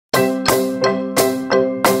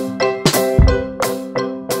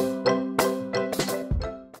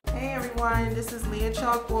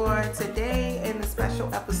Chalkboard. Today in the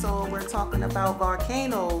special episode we're talking about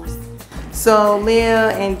volcanoes. So Leah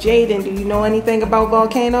and Jaden, do you know anything about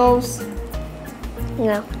volcanoes?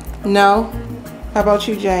 No. No? How about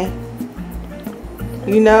you, Jay?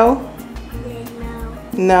 You know? No.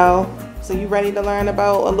 No. So you ready to learn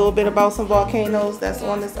about a little bit about some volcanoes that's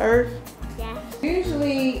on this earth? Yes.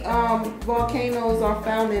 Usually volcanoes are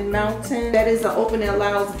found in mountains. That is an opening that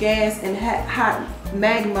allows gas and hot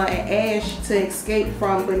magma and ash to escape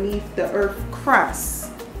from beneath the earth crust.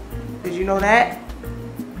 Did you know that?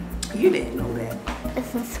 You didn't know that.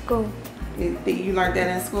 It's in school. You learned that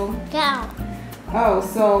in school? Yeah. Oh,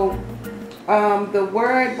 so the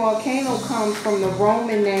word volcano comes from the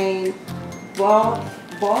Roman name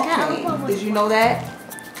Vulcan. Did you know that?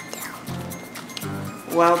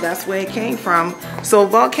 Well, that's where it came from. So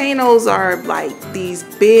volcanoes are like these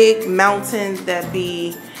big mountains that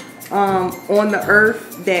be on the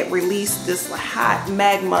earth that release this hot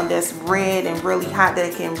magma that's red and really hot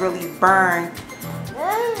that can really burn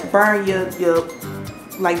your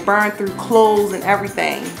like burn through clothes and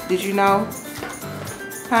everything. Did you know?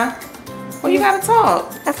 Huh? Well, you gotta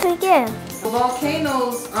talk. I forget.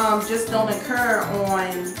 Volcanoes just don't occur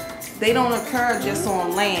just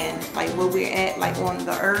on land, like where we're at, like on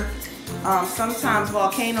the earth. Sometimes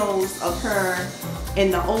volcanoes occur in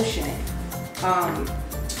the ocean,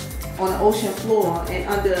 on the ocean floor and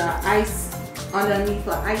underneath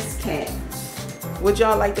an ice cap. Would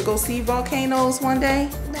y'all like to go see volcanoes one day?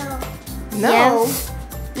 No. No? Yes.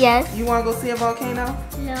 Yes. You want to go see a volcano?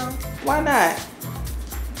 No. Why not?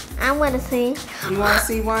 I want to see. You want to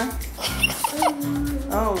see one?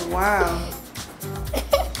 Oh, wow.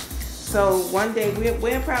 So one day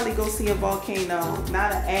we'll probably go see a volcano,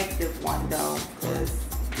 not an active one though, because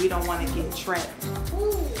we don't want to get trapped.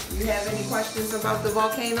 You have any questions about the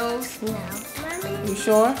volcanoes? No. Mommy. You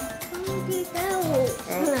sure? No.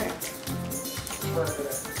 Okay.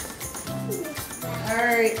 All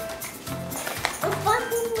right.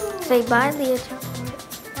 Say bye, Leah Chalkboard.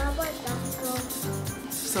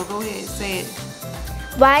 So go ahead, say it.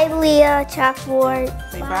 Bye, Leah Chalkboard.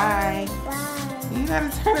 Say bye. Bye. You gotta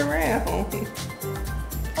turn around.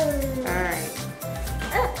 All right.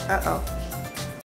 Uh-oh.